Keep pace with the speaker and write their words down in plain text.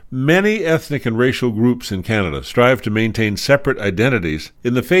Many ethnic and racial groups in Canada strive to maintain separate identities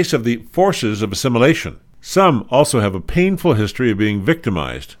in the face of the forces of assimilation. Some also have a painful history of being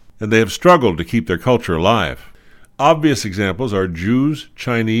victimized, and they have struggled to keep their culture alive. Obvious examples are Jews,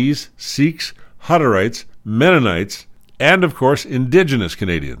 Chinese, Sikhs, Hutterites, Mennonites, and, of course, Indigenous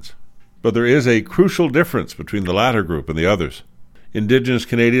Canadians. But there is a crucial difference between the latter group and the others. Indigenous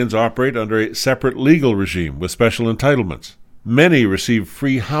Canadians operate under a separate legal regime with special entitlements. Many receive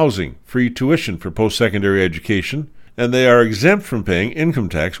free housing, free tuition for post-secondary education, and they are exempt from paying income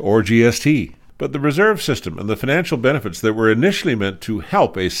tax or GST. But the reserve system and the financial benefits that were initially meant to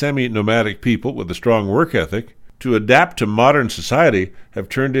help a semi-nomadic people with a strong work ethic to adapt to modern society have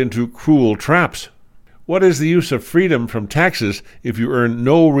turned into cruel traps. What is the use of freedom from taxes if you earn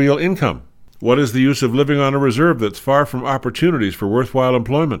no real income? What is the use of living on a reserve that's far from opportunities for worthwhile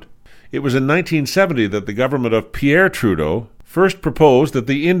employment? It was in 1970 that the government of Pierre Trudeau first proposed that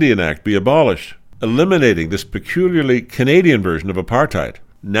the Indian Act be abolished, eliminating this peculiarly Canadian version of apartheid.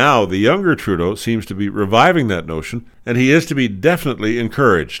 Now the younger Trudeau seems to be reviving that notion, and he is to be definitely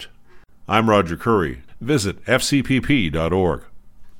encouraged. I'm Roger Currie. Visit fcpp.org.